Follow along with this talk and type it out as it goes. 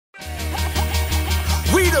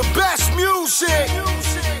the best music.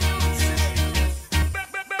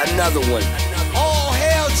 Another one. All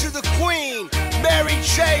hail to the queen, Mary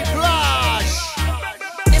J. Blige.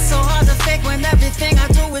 It's so hard to fake when everything I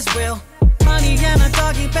do is real. Money in a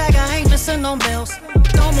doggy bag, I ain't missing no meals.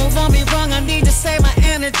 Don't move on me wrong, I need to save my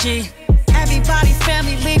energy. Everybody,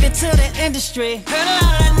 family, leave it to the industry. Heard a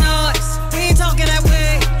lot of that noise, we ain't talking that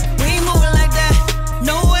way. We ain't moving like that,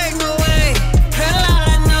 no way, no way. Heard a lot of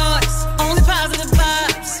that noise, only positive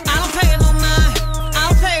vibes. I don't pay it no mind, I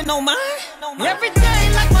don't pay it no mind. Every day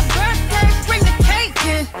like my birthday, bring the cake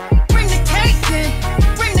in. Bring the cake in,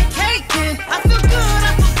 bring the cake in. I feel good,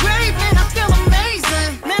 I feel great, man, I feel amazing.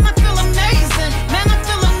 Man, I feel amazing, man, I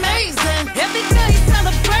feel amazing. Every day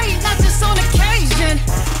celebrate, not just on occasion.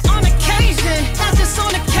 On occasion, not just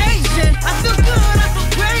on occasion. I feel good, I feel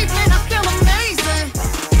great, man, I feel amazing.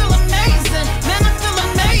 Feel amazing, man, I feel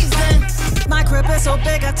amazing. My crib is so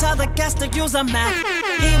big, I tell the guests to use a Mac.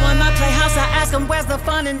 He wanna play house, I ask him where's the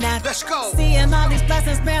fun in that. Let's go. Seeing all these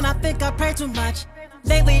blessings, man, I think I pray too much.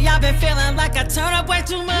 Lately I've been feeling like I turn up way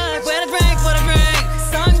too much. Where the drink, for the drink,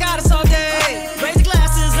 sun got us all day. Raise the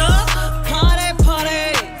glasses up, party,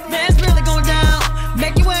 party. Man, it's really going down,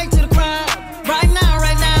 make your way to the crowd. Right now,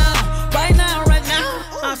 right now, right now, right now.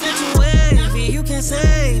 I feel too wavy, you can't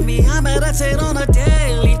save me. I meditate on a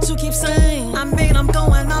daily to keep sane. I mean, I'm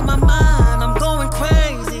going on my mind, I'm going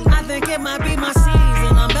crazy. I think it might be my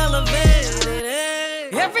season, I'm elevated. Hey.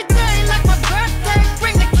 Every day like my birthday,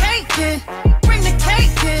 bring the cake in. Bring the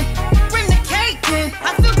cake in, bring the cake in.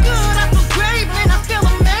 I feel good, I feel great, man, I feel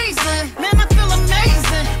amazing. Man, I feel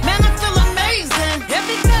amazing, man, I feel amazing.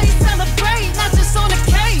 Every day celebrate, not just on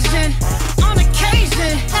occasion. On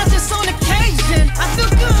occasion, not just on occasion. I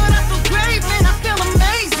feel good, I feel great, man, I feel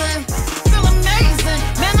amazing. Feel amazing,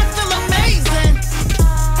 man, I feel amazing.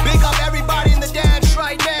 Big up everybody in the dance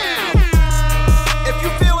right now. If you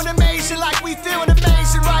feeling amazing like we feeling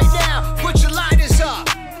amazing right now, put your lighters up.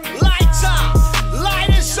 Lights up,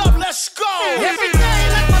 lighters up, let's go. Every day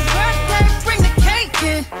like my birthday, bring the cake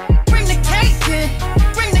in. Bring the cake in,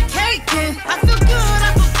 bring the cake in. I feel good,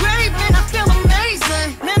 I feel great, man, I feel amazing.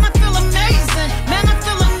 Man, I feel amazing, man, I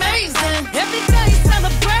feel amazing. Every day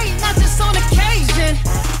celebrate, not just on occasion.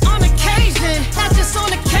 On occasion, not just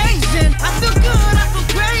on occasion. I feel good, I feel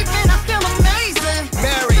great, man, I feel amazing.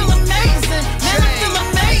 Mary Feel amazing, man, I feel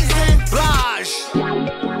amazing. Blige.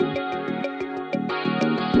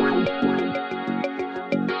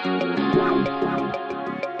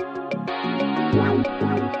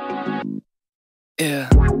 Yeah.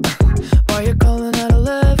 Why you calling at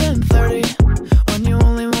 11:30 when you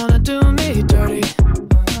only wanna do me dirty?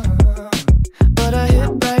 But I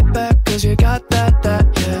hit right back 'cause you got that,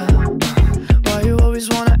 yeah. Why you always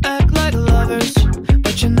wanna act like lovers,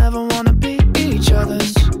 but you never wanna be each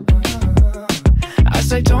other's? I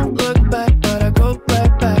say don't look back, but I go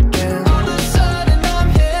right back and all of a sudden I'm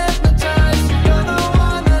hypnotized. You're the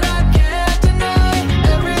one that I can't deny.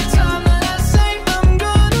 Every time that I say I'm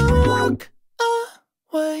gonna walk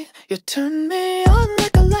away, you turn me on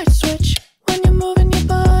like a light switch when you're moving your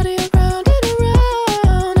body around and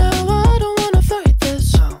around. Now I don't wanna fight this,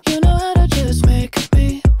 you know how to just make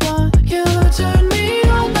me want you. Turn me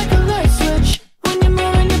on like a light switch when you're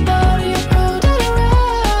moving your body around and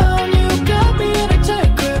around. You got me in a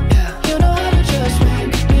tight grip, you know how to just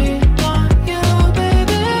make me want you,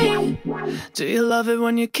 baby. Do you love it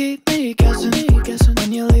when you keep me guessing?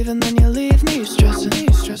 When you leave and then you leave me stressing.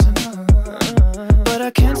 But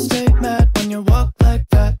I can't stay mad when you walk like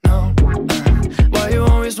that, no. Why you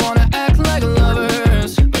always wanna act like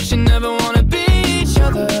lovers, but you never wanna be each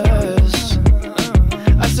other's?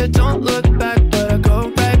 I said don't look back, but I go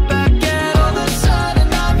right back and all of a sudden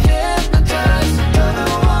I'm hypnotized. You're the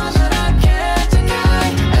one that I can't deny.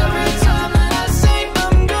 Every time that I say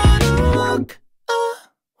I'm gonna walk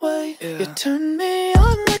away, you turn me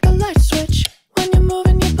on like a light switch when you're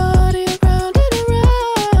moving your body around and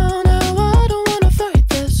around. Now I don't wanna fight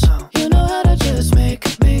this, you know how to just make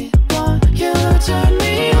me want you. Turn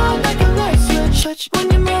me on like a light switch when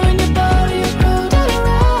you're moving your body around and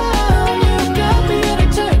around. You got me in a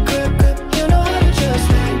tight grip, you know how to just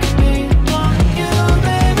make me want you,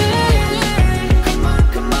 baby. Come on,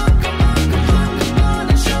 come on, come on, come on, come on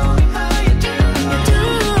and show me how you do. You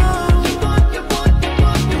want, you want, you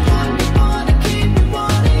want, you want, you wanna keep me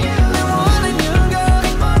wanting you. Wanting you, girl.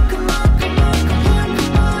 Come on, come on, come on, come on,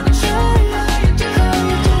 come on and show me how you do.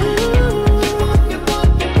 You want, you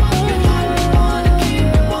want, you want, you want, you wanna keep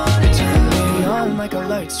me wanting you. Turn me on like a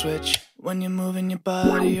light switch when you're moving your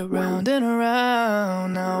body around and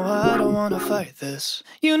around. Now I don't wanna fight this,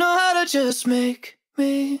 you know how to just make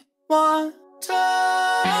me want to.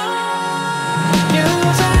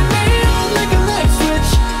 You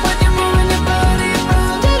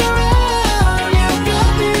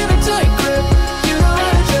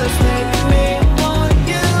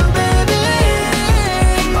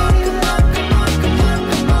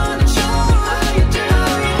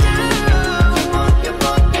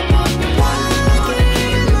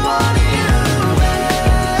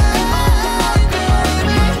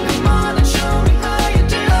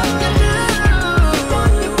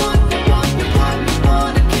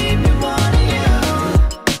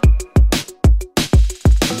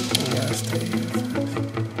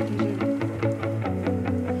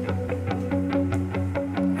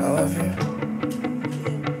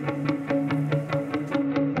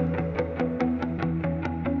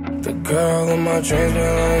The girl in my dreams,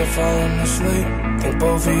 girl, I ain't falling asleep. Think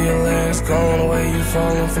both of your legs going the way you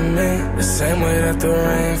falling for me, the same way that the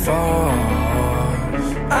rain falls.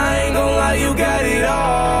 I ain't gon' lie, you got it all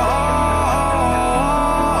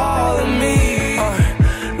in me.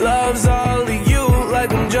 Love's all of you,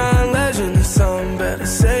 like I'm John Legend or something. Better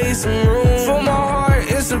save some room for my heart,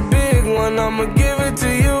 it's a big one, I'ma give it to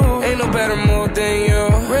you. Ain't no better mood than you,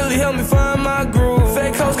 really help me find my groove.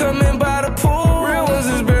 Fake hoes coming by the pool, real ones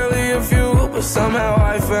is barely a few, but somehow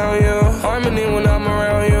I found you. Harmony when I'm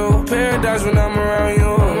around you, paradise when I'm around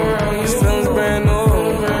you. These feelings brand new,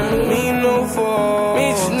 need no fall,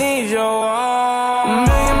 me just need your all. A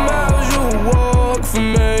million miles you would walk for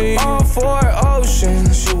me, all 4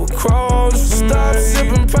 oceans you would cross for me. Stop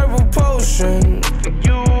sipping purple potion for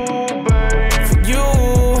you, babe, for you,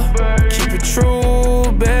 keep it true,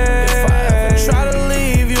 babe. If I ever try to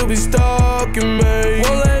leave, you'll be stalking me.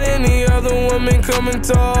 Won't let any other woman come and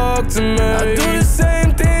talk to me. I'll do the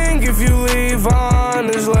same thing if you leave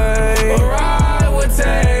honestly, or I would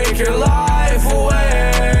take your life away.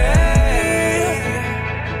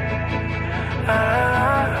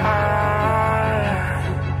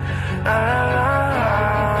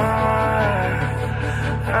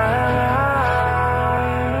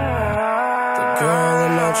 The girl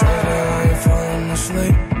in my dreams, I ain't falling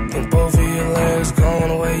asleep. Think both of your legs going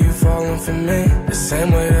the way you falling for me, the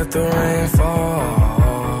same way that the rain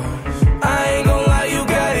falls. I ain't gon' lie, you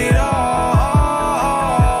got it all.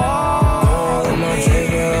 Girl in my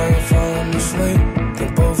dreams, I ain't falling asleep.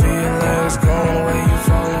 Think both of your legs going the way you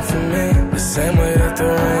falling for me, the same way that the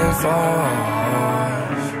rain falls.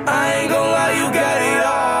 I ain't gon' lie, you got it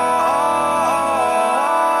all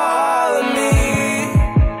of me.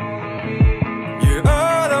 You're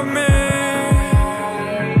all of me.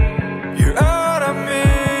 You're all of me.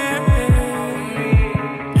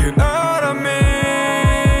 You're all of me.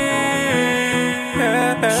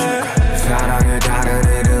 사랑의 다른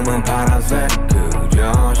이름은 파란색.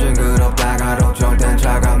 그저 싱그럽다가도 절대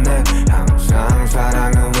차갑네. 항상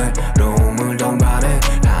사랑은 외로움을 동반해.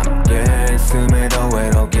 함께 있음에도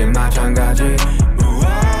외롭긴 마찬가지.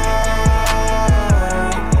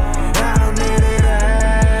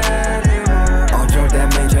 어쩔 땐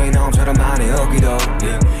민체인형처럼 많이 웃기도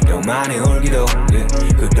많이 울기도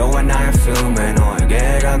그동안 나였음에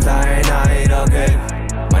너에게 감사해. 나 이렇게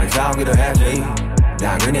많이 싸우기도 했지.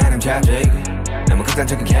 당연히 하는 차지. 너무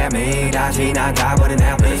극단적인 케미 다시 나가버린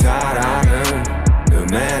해피. 사랑은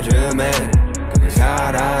뜸해줌에 그게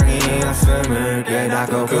사랑이었음을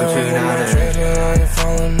깨닫고 끝이 나네. I ain't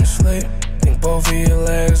falling asleep. Think both of your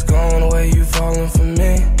legs going the way you falling for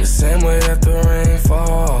me, the same way that the rain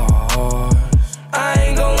falls. I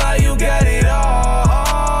ain't gon' lie, you got it all.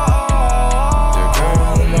 The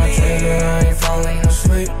girl in my dreams, I ain't falling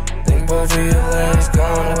asleep. Think both of your legs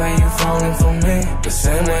going the way you falling for me, the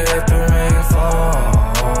same way that the rain falls.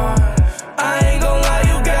 I ain't gon' lie,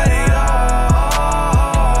 you got it all.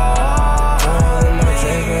 Girl in my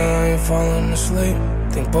dreams, I ain't falling asleep.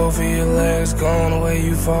 Think both of your legs going the way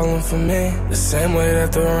you falling for me, the same way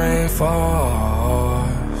that the rain falls.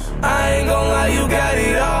 I ain't gon' lie, you got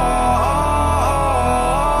it all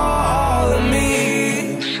of me.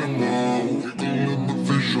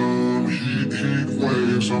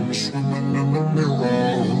 I'm swimming in the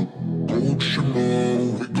mirror. Gold shimmer,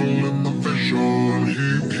 wiggle in the vision.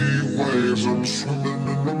 Heat waves, I'm swimming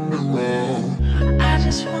in the mirror. I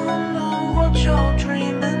just wanna know what you're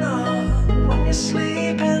dreaming of when you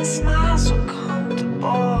sleep and smile so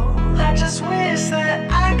comfortable. I just wish that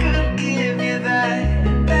I could give you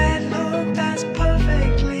that bad look that's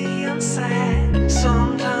perfectly unsaid.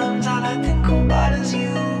 Sometimes all I think about is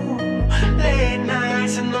you. Late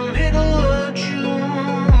nights in the middle of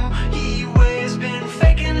June. He always been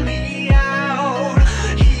faking me out.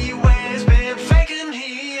 He always been faking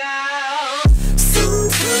me out.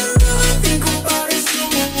 Sometimes all I think about is you.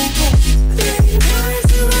 Late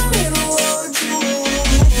nights in the middle of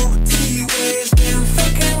June.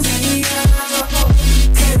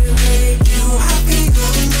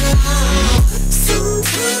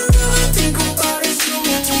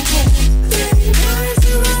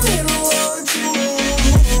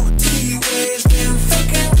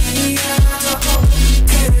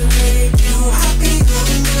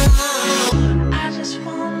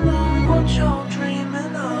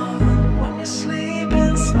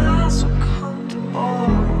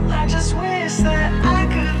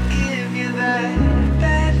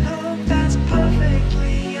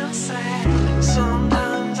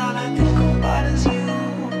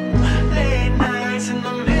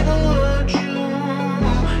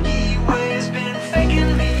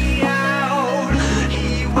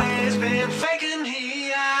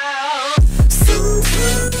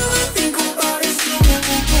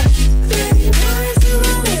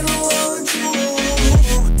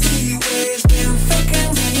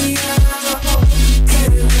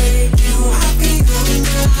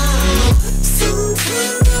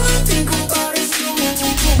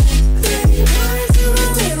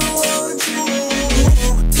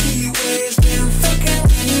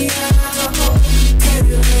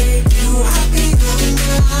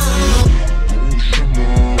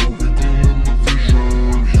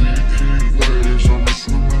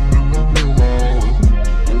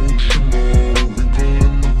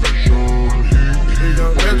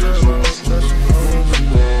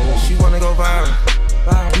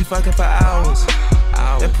 fucking for hours.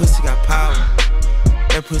 That pussy got power.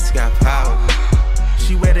 That pussy got power.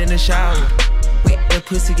 She wet in the shower. That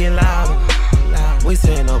pussy get louder. We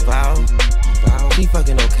saying no vowel. She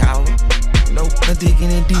fucking no cow. Nope, I'm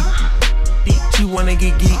digging in deep. She wanna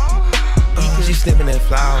get geek. She sniffing that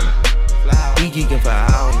flower. We geeking for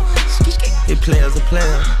hours. It players are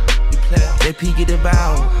players. They peek at the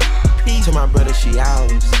bow. To my brother, she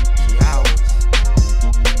ours.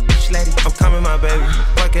 I'm coming, my baby.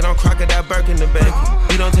 Fuck it, I'm crocodile Birkin the baby.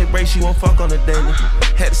 We don't take breaks, she won't fuck on the daily.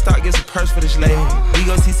 Had to start, get some purse for this lady. We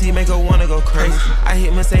go CC, make her wanna go crazy. I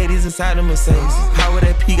hit Mercedes inside the Mercedes. Power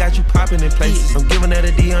that P got you popping in places. I'm giving her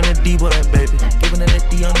the D on the D boy, baby. Giving her that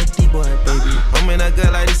D on the D boy, baby. I'm in that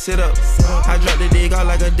gut like to sit up. I drop the dig out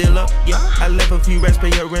like a dealer. Yeah, I left a few rest,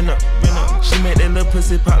 pay your rent up. She made that little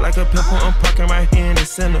pussy pop like a pepper. I'm parking right here in the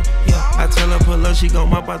center. Yeah, I tell her pull up, she gon'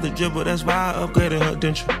 mop out the dribble. That's why I upgraded her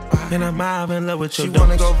denture. And I'm out in love with you. She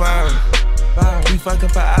wanna go viral. We fucking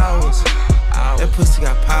for hours. That pussy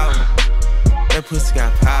got power. That pussy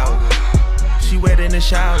got power. She wet in the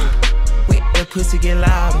shower. That pussy get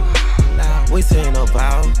louder. We saying no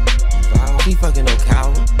vowel. She fucking no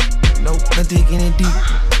cow. Nope, I'm digging in deep.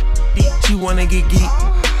 She wanna get geek.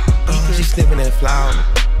 She sniffing that flower.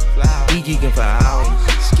 We geeking for hours.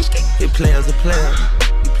 It players are players.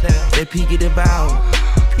 They peek at the bow.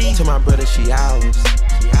 To my brother, she ours.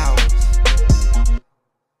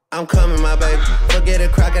 I'm coming, my baby. Forget a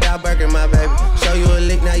crocodile Birkin, my baby. Show you a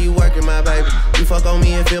lick, now you working, my baby. You fuck on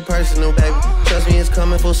me and feel personal, baby. Trust me, it's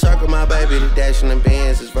coming full circle, my baby. The dash in the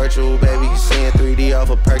bands is virtual, baby. You seeing 3D off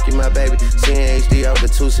a perky, my baby. Seeing HD off the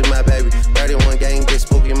Tusi, my baby. 31 gang get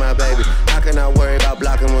spooky, my baby. How can I worry about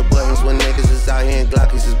blocking with buttons when niggas is out here and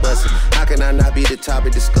Glockies is busting? How can I not be the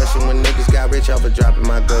topic discussion when niggas got rich off of dropping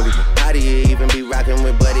my gubby? How do you even be rocking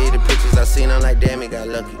with Buddy? The pictures I seen, I'm like, damn, he got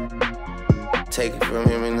lucky. Take it from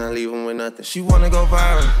him and not leave him with nothing. She wanna go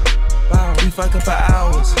viral. We fucking for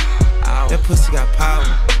hours. That pussy got power.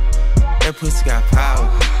 That pussy got power.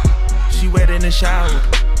 She wet in the shower.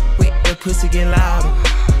 That pussy get louder.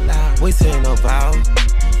 We saying no vowel.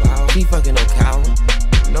 She fucking no cow.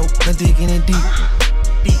 Nope, I'm digging in deep.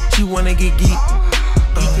 She wanna get geek.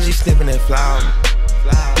 She sniffing that flower.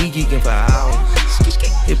 We geeking for hours.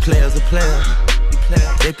 It players are players.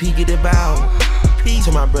 They peek at the bow.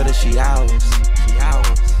 To my brother, she ours.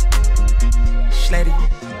 Sleddy.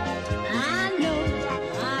 I know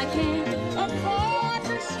I can't afford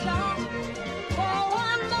to stop for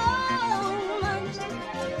one moment.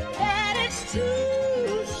 That it's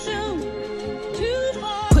too soon, too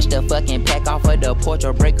far. Push the fucking pack off of the porch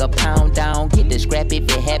or break a pound down. Get the scrap if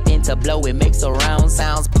it happen to blow, it makes a round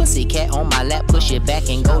sounds. Pussycat on my lap, push it back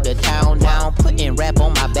and go to town down. Putting rap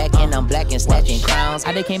on my back and I'm black and snatching crowns.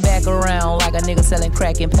 I done came back around like a nigga selling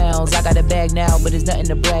crack in pounds. I got a bag now, but it's nothing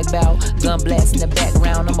to brag about. Gun blast in the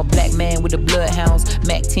background, I'm a black man with the bloodhounds.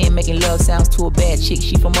 Mac 10 making love sounds to a bad chick.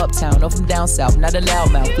 She from uptown or from down south, not a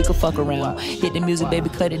loudmouth. We could fuck around. Hit the music, baby,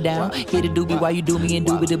 cut it down. Hit a doobie while you do me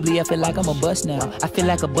indubitably. I feel like I'm a bust now. I feel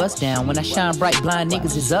like a bust down. When I shine bright, blind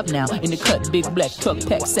niggas is up now. In the cut, big black truck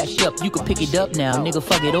pack sacked up. You can pick it up now, nigga.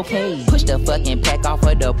 Fuck it, okay. Push the fucking pack off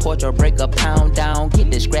of the porch or break a pound down. Get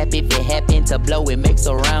the scrap if it happen to blow, it makes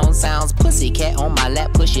a round sounds. Pussycat on my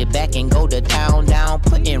lap, push it back and go to town down.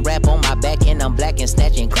 Putting rap on my back and I'm black and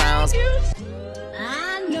snatching crowns.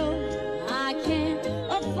 I know I can't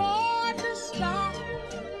afford to stop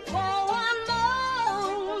for one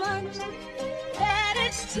moment. That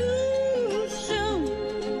it's too soon,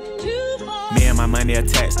 too far. Me and my money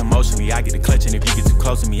attached emotionally. I get the clutching if you get too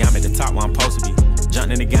close to me. I'm at the top where I'm supposed to be.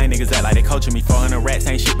 Jumping in the gang, niggas act like they coaching me. 400 rats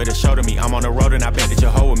ain't shit but a show to me. I'm on the road and I bet that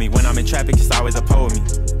you'll hold with me. When I'm in traffic, it's always a pole with me.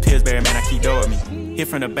 Pillsbury, man, I keep dough with me. Hit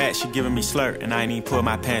from the back, she giving me slurp, and I ain't even pull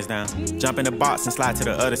my pants down. Jump in the box and slide to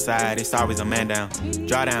the other side, it's always a man down.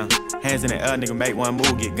 Draw down, hands in the air, nigga make one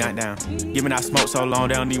move, get gunned down. Giving out smoke so long,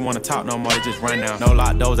 they don't even wanna talk no more, they just run down. No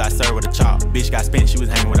lock doors, I serve with a chop. Bitch got spent, she was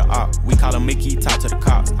hanging with a op. We call her Mickey, talk to the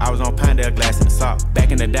cops. I was on Pinedale, glass in the sock.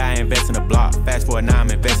 Back in the day, I invest in the block. Fast forward now, I'm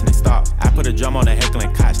investing in stock. I put a drum on the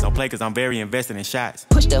heckling cots. Don't play cause I'm very invested in shots.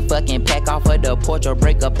 Push the fucking pack off of the porch or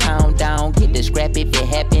break a pound down. Get the scrap if it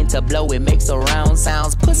happen to blow, it makes a round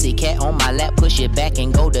sounds. Pussycat on my lap, push it back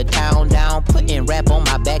and go to town down. Putting rap on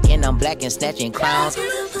my back and I'm black and snatching crowns. Put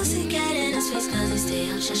the pussycat in his face cause he stay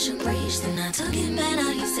out just to breach. Then I took it back,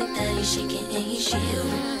 now he's sick that he's shaking and he's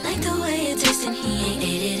shivering. Like the way it tastes and he ain't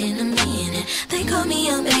ate it in a minute. They call me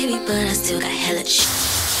a baby but I still got hella shit.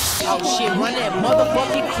 Oh shit, run that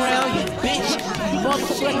motherfucking crown, you bitch. You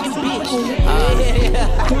motherfucking bitch.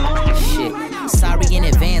 Shit. Sorry in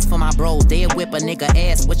advance for my bros, they'll whip a nigga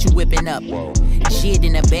ass. What you whipping up? Shit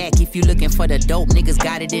in the back, if you looking for the dope, niggas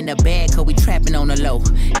got it in the bag, cause we trapping on the low.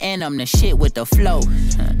 And I'm the shit with the flow.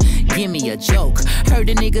 Give me a joke. Heard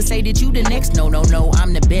a nigga say that you the next. No,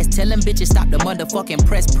 I'm the best. Tell them bitches stop the motherfucking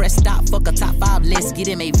press stop. Fuck a top 5 list. Get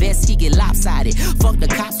him a vest, he get lopsided. Fuck the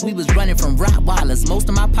cops, we was running from Rottweilers. Most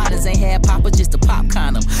of my partners ain't had papa, just a pop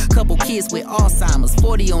condom. Couple kids with Alzheimer's,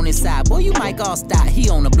 40 on his side. Boy, you might all stop. He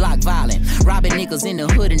on the block violent. Robbing niggas in the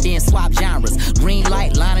hood and then swap genres. Green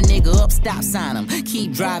light, line a nigga up, stop sign him.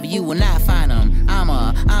 Keep driving, you will not find him. I'm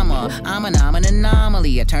an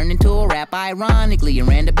anomaly. I turned into a rap ironically and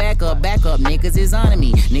ran the back up, niggas is on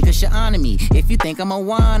me. Niggas should honor me. If you think I'm a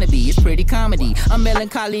wannabe, it's pretty comedy. I'm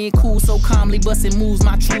melancholy and cool, so calmly busting moves.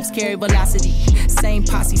 My troops carry velocity. Same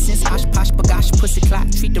posse since Osh Posh Bagash Pussy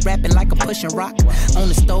Clock. Treat the rapping like a pushing rock. On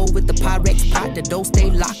the stove with the Pyrex pot. The door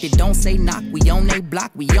stay locked, it don't say knock. We on they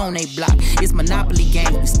block, we on they block. It's Monopoly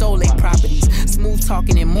game, we stole they properties. Smooth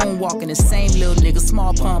talking and moonwalking. The same little nigga,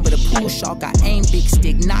 small pun but a pool shark. I aim big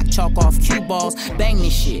stick, knock chalk off cue balls. Bang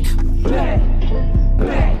this shit. Yeah.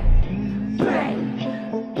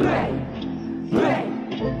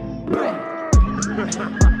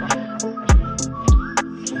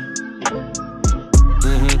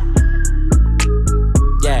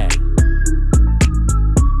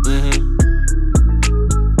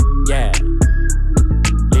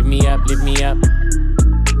 Lift me up.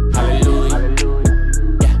 Hallelujah.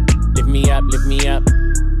 Yeah. Lift me up.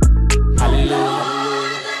 Hallelujah.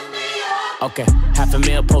 Okay,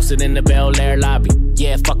 $500,000 posted in the Bel Air lobby.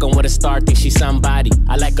 Yeah, fucking with a star, think she somebody.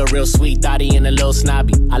 I like a real sweet thotty and a little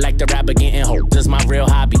snobby. I like the rapper getting hoes, that's my real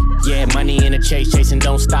hobby. Yeah, money in the chasing,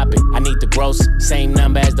 don't stop it. I need the gross, same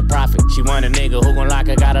number as the profit. She want a nigga who gon' lock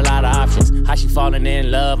her, got a lot of options. How she falling in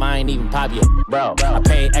love, I ain't even pop yet. Bro, I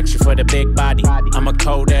paid extra for the big body. I'm a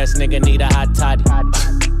cold ass nigga, need a hot toddy.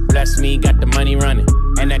 Bless me, got the money running.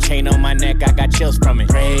 And that chain on my neck, I got chills from it.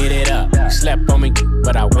 Prayed it up, you slept on me,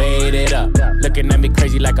 but I waited up. Looking at me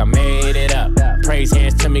crazy like I made it up. Praise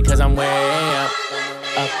hands to me cause I'm way up.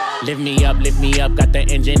 Lift me up, got the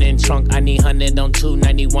engine in trunk. I need 100 on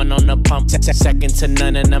 291 on the pump. Second to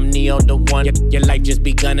none and I'm Neo the one. Your life just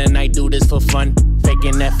begun and I do this for fun.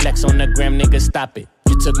 Faking that flex on the gram, nigga, stop it.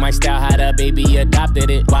 You took my style, how the baby adopted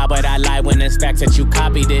it. Why would I lie when it's facts that you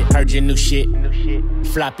copied it? Heard your new shit,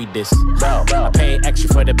 floppy disk. I paid extra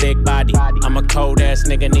for the big body. I'm a cold ass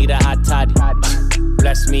nigga, need a hot toddy.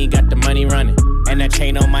 Bless me, got the money running. And that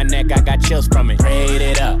chain on my neck, I got chills from it. Prayed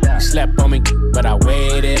it up, you slept on me, but I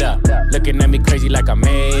waited up. Looking at me crazy like I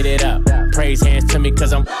made it up. Praise hands to me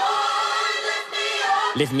cause I'm...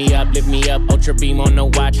 Lift me up, ultra beam on the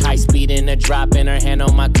watch. High speed in the drop, and her hand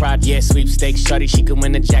on my crotch. Yeah, sweepstakes, shorty, she could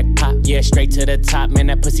win the jackpot. Yeah, straight to the top, man,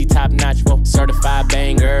 that pussy top notch. Whoa, certified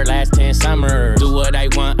banger, last 10 summers. Do what I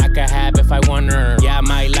want, I could have if I want her. Yeah, I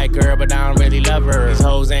might like her, but I don't really love her. These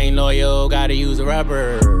hoes ain't loyal, gotta use a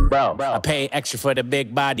rubber. Bro, I pay extra for the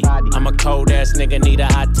big body. I'm a cold ass nigga, need a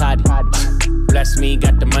hot toddy. Bless me,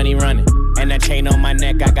 got the money running. And that chain on my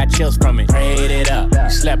neck, I got chills from it. Prayed it up, you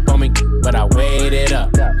slept on me, but I waited up.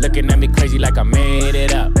 Looking at me crazy like I made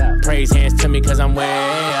it up. Praise hands to me cause I'm way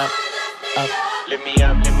up. Lift me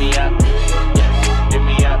up, lift me up. Yeah, lift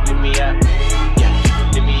me up, lift me up. Yeah,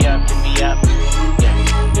 lift me up, lift me up.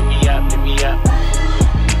 Yeah, lift me up, lift me up.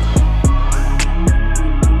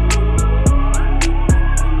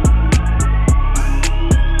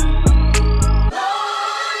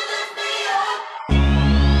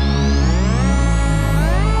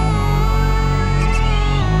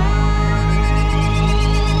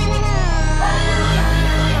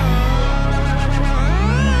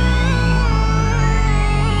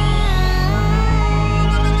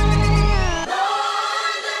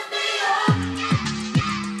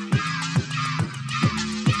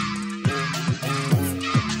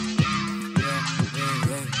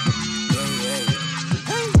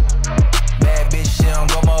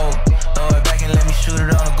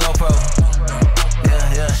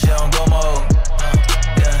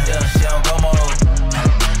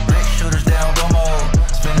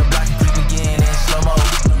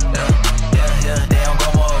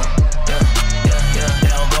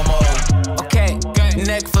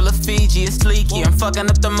 Fucking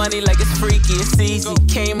up the money like it's freaky, it's easy.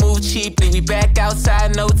 Can't move cheaply, we back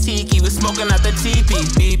outside, no tiki. We smoking out the teepee,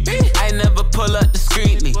 beep. I never pull up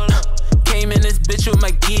discreetly. Came in this bitch with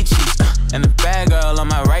my Geechee. And the bad girl on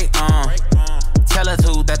my right arm. Tell her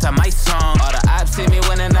to, that's my song. All the ops see me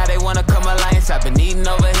winning, now they wanna come alliance. I've been eating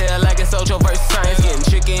over here like it's Ocho versus Science. Getting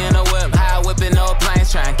tricky in the whip, high whipping, no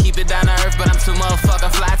appliance. Trying to keep it down to earth, but I'm too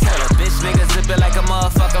motherfucking fly. Tell a bitch nigga zip it like a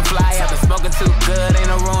motherfucking fly. I've been smoking too good, ain't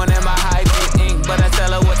no ruin in my high beat.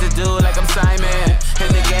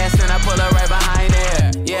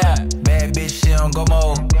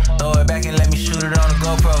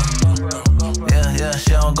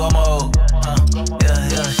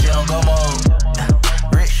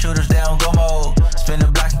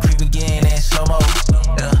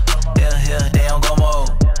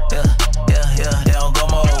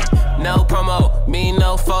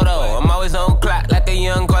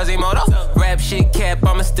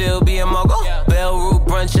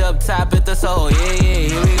 top at the soul. Yeah,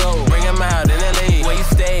 here we go. Bring him out in LA. Where you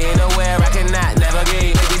stay, ain't nowhere I cannot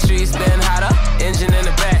navigate. Make the streets spin hotter. Engine in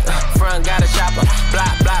the back. Front got a chopper.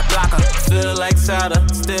 Block, blocker. Feel like solder.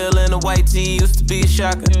 Still in the white tee. Used to be a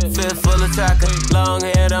shocker. Fifth full of taco. Long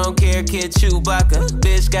hair, don't care. Kid Chewbacca.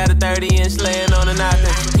 Bitch got a 30-inch laying on a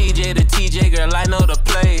knocker. TJ to TJ, girl, I know the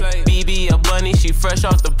play. BB a bunny, she fresh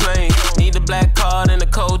off the plane. Need the black card and the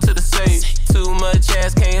code to the safe. Too much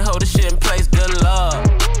ass, can't hold the shit in place. Good lord.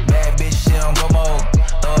 Bad bitch, she don't go mode.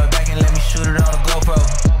 Throw it back and let me shoot it on the GoPro.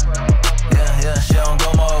 Yeah, she don't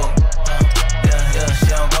go mode. Yeah,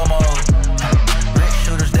 she don't go mode. Brick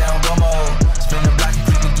shooters, they don't go mode. Spin the block and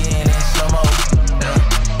creep again in slow mo.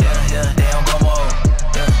 Yeah, they don't go mode.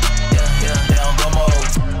 Yeah, they don't go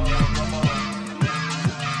mode.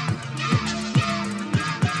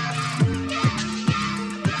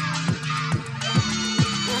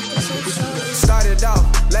 Started off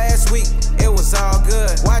last week, it was all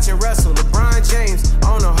good. Watching wrestle, LeBron James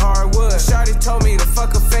on the hardwood. Shawty told me to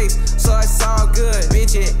fuck her face, so it's all good.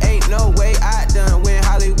 Bitch, it ain't no way I done win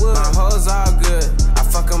Hollywood. My hoes all good, I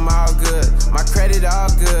fuck them all good. My credit all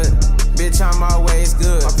good, bitch, I'm always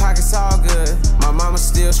good. My pockets all good, my mama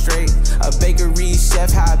still straight. A bakery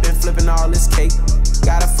chef, how I been flipping all this cake.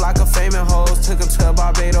 Got a flock of famous hoes, took them to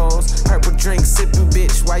Barbados. Purple drink, sipping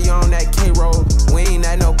bitch, while you on that K-roll. We ain't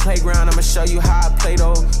at no playground, I'ma show you how I play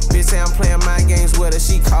though. Bitch say I'm playing mind games with her,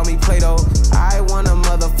 she call me Play-Doh. I want a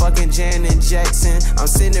motherfucking Janet Jackson. I'm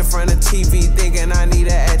sitting in front of TV thinking I need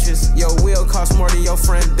an actress. Your wheel costs more than your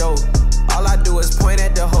front door. All I do is point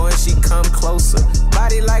at the hoe and she come closer.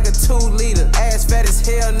 Body like a 2-liter, ass fat as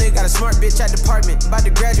hell, nigga. Got a smart bitch at department, about to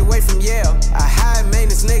graduate from Yale. A high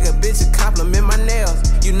maintenance nigga, bitches compliment my nails.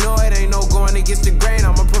 You know it ain't no going against the grain,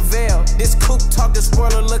 I'ma prevail. This coupe talk the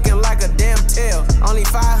spoiler looking like a damn tail. Only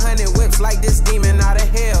 500 whips like this demon out of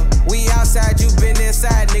hell. We outside, you been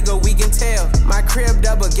inside, nigga, we can tell. My crib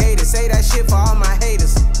double gated, say that shit for all my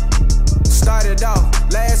haters. Started off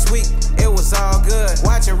last week, it was all good.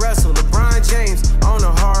 Watching wrestle, LeBron James on the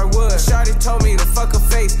hardwood. Shawty told me to fuck her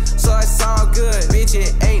face, so it's all good. Bitch,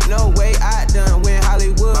 it ain't no way I done win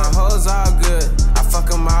Hollywood. My hoes all good, I fuck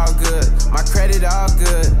them all good. My credit all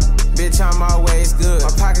good, bitch, I'm always good. My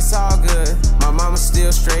pockets all good, my mama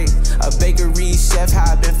still straight. A bakery chef,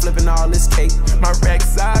 how I been flipping all this cake. My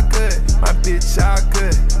racks all good, my bitch all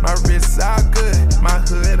good. My wrists all good, my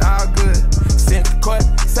hood all good. Sent the court,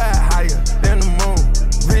 side higher than the moon.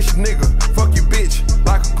 Rich nigga, fuck your bitch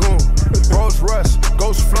like a goon. Rolls Rush,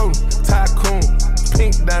 ghost floating, tycoon.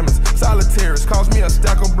 Pink diamonds, solitaires, cost me a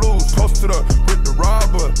stack of blues. Posted up with the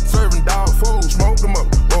robber, serving dog food. Smoke them up,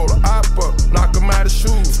 roll the op up, knock them out of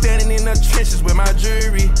shoes. Standing in the trenches with my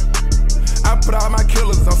jewelry. I put all my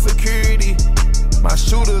killers on security. My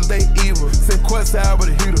shooters, they evil. Send quests out with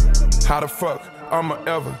a heater. How the fuck I'ma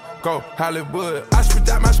ever go Hollywood? I spit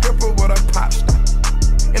out my stripper with a pop star.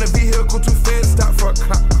 In a vehicle too fast, stop for a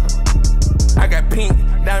cop. I got pink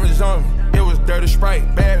diamonds on me. It was dirty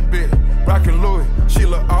Sprite, bad bitch. Rockin' Louis, she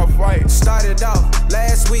look off-white. Started off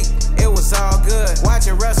last week, it was all good.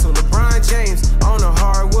 Watching wrestle, LeBron James on the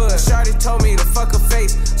hardwood. Shawty told me to fuck her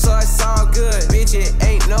face, so it's all good. Bitch, it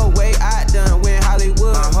ain't no way I done win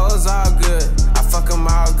Hollywood. My hoes all good, I fuck them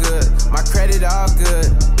all good. My credit all good,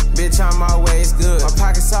 bitch, I'm always good. My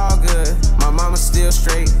pockets all good, my mama still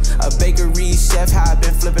straight. A bakery chef, how I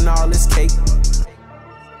been flipping all this cake.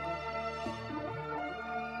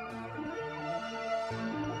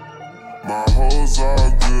 My hoes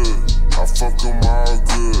all good, I fuck them all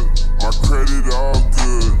good. My credit all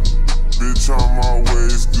good, bitch, I'm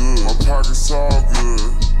always good. My pockets all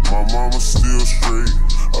good, my mama still straight.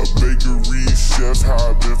 A bakery chef, how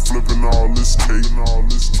I been flipping all this cake, and all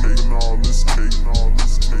this cake, and all this cake, and all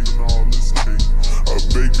this cake, and all this cake. A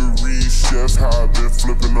bakery chef, how I been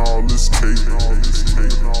flipping all this cake, and all this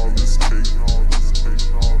cake, and all this cake, and all this cake,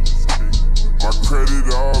 and all this cake. My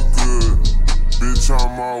credit all good, bitch,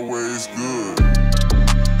 I'm always good.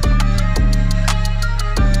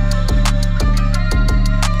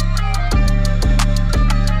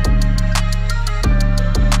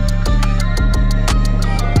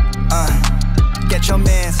 Get your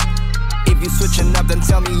mans. If you switching up, then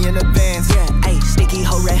tell me in advance. Yeah, ayy, sticky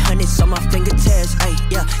hoe red hundreds on my fingertips. Ayy,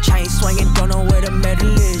 yeah, chain swinging, don't know where the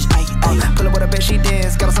metal is. Ayy, pull up with a bitch, she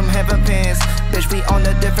dance, got on some heaven pants. Bitch, we on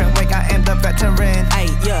a different wing, I am the veteran. Ay,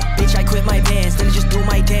 yeah, bitch, I quit my bands, then I just do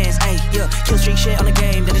my dance. Ay, yeah, kill street shit on the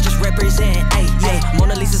game, then I just represent. Ay, yeah,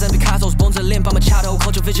 Mona Lisa's and Picasso's, bones are limp, I'm a child.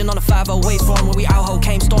 Culture vision on the 508 form when we out ho.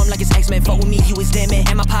 Came storm like it's X-Men, fuck with me, you is dead man.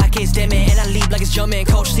 And my pocket's dead man, and I leave like it's Jumpman.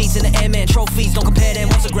 Coach seats in the M-man, trophies, don't compare them.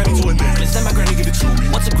 What's a gram to a necklace? And my granny give it to me.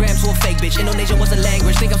 What's a gram to a fake bitch? Indonesian was the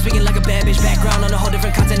language. Think I'm speaking like a bad bitch. Background on a whole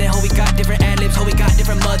different continent. Ho, we got different ad-libs. Ho, we got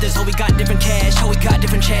different mothers. Ho, we got different cash. Ho, we got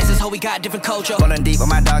different chances. Ho, we got different culture. Rolling deep with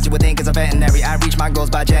my dogs, you would think it's a veterinary. I reach my goals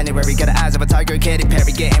by January. Got the eyes of a tiger, Katy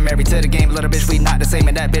Perry. Getting married to the game, little bitch, we not the same.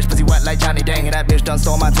 And that bitch pussy wet like Johnny Dang. And that bitch done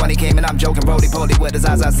stole my 20 came and I'm joking. Roly-poly with his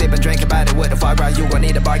eyes, I sip and drink about it. With the far right, you gon'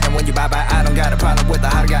 need a bargain when you buy. I don't got a problem with the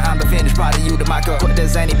hot guy. I'm the finished product, you the mocker. Put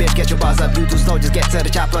this any bitch, get your boss up. You too slow, just get to the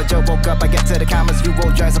chopper. Joe woke up, I get to the commas. You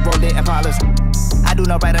roll joints, I roll it and polish. I do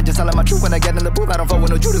not write, I just tell my truth when I get in the booth. I don't fuck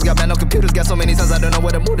with no Judas, got man, no computers. Got so many sons, I don't know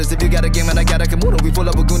what the mood is. If you got a game and I got a Kamuda, we full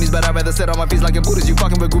up with Goonies, but I'd rather sit on my feet like a Buddhist. You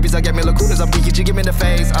fucking with groupies, I get me lacunas. I'm geeky, you give me the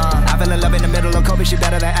face. I fell in love in the middle of COVID, she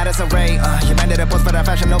better than Addison Rae. You man did a post for that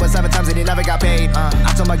fashion over 7 times and he never got paid.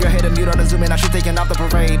 I told my girl hit a mute on the Zoom and I should taking off the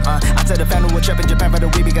parade. I tell the family we're tripping Japan for the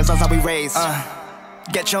week because that's how we raised.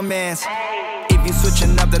 Get your mans. If you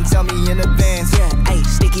switching up, then tell me in advance. Yeah, ayy,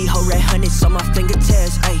 sticky hoe red hundreds on my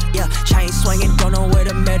fingertips. Ayy, yeah, chain swinging, don't know where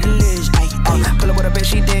the medal is. Ayy, pull up with a bitch,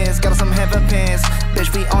 she dance, got some heaven pants.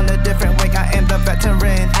 Bitch, we on a different wing, I am the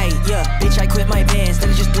veteran. Ayy, yeah, bitch, I quit my bands, then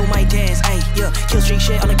I just do my dance. Ayy, yeah, kill street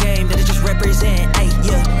shit on the game, then I just represent. Ayy,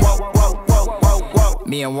 yeah. Whoa, whoa, whoa, whoa, whoa.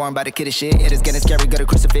 Me and Warren by the kid shit, it is getting scary, got a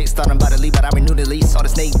crucifix. Starting by the lead, but I renew the lease. All the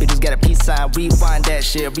snake bitches got a peace sign, rewind that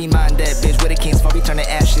shit, remind that bitch where the kings for return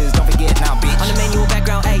to ashes. Don't forget now, bitch. On the manual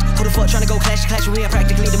background, ayy, who the fuck tryna go clash with me? I'm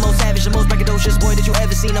practically the most savage, the most braggadocious boy that you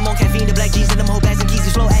ever seen. I'm on caffeine, the black G's and them whole bags and keys.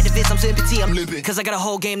 These flow activists, I'm sympathy, I'm limping. Cause I got a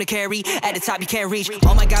whole game to carry. At the top, you can't reach.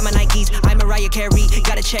 Oh my god, my Nikes, I'm Mariah Carey.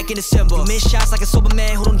 Gotta check in December. You miss shots like a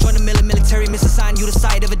Superman who don't join the military. Miss a sign, you the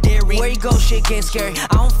side of a dairy. Where you go, shit getting scary.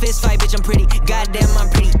 I don't fist fight, bitch, I'm pretty. Goddamn, I'm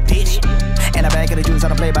pretty, bitch. And I back of the Jews, I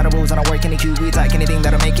don't play by the rules. I don't work any cue, we like anything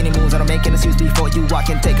that'll make any moves. I don't make any excuse before you walk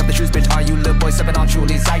and take up the shoes, bitch. Are you little boy sipping on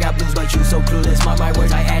Trulies? I got blues, but you so clueless. Mark my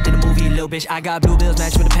words, I add to the movie, little bitch. I got blue bills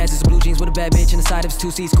matched with the passes, blue jeans with a bad bitch. And the side of his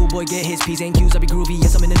 2 C's, schoolboy get his P's and Q's. I be groovy,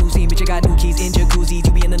 yes, I'm in the new scene, bitch. I got new keys in jacuzzis.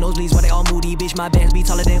 You be in the nosebleeds while they all moody, bitch. My bands be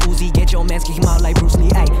taller than Uzi. Get your mans, kick him out like Bruce Lee,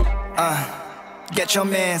 ayy. Get your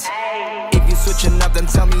mans. If you switching up, then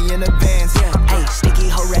tell me in advance. Yeah, ayy, sticky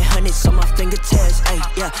hoe red hundreds on my fingertips.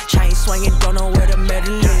 Ayy, yeah, chain swinging, don't know where the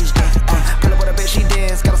medal is. Pull up with a bitch, she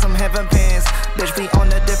dance, got some heaven pants. Bitch, we on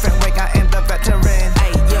a different wing, I am the veteran.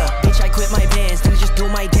 Ayy, yeah, bitch, I quit my bands, then I just do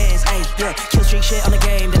my dance. Ayy, yeah.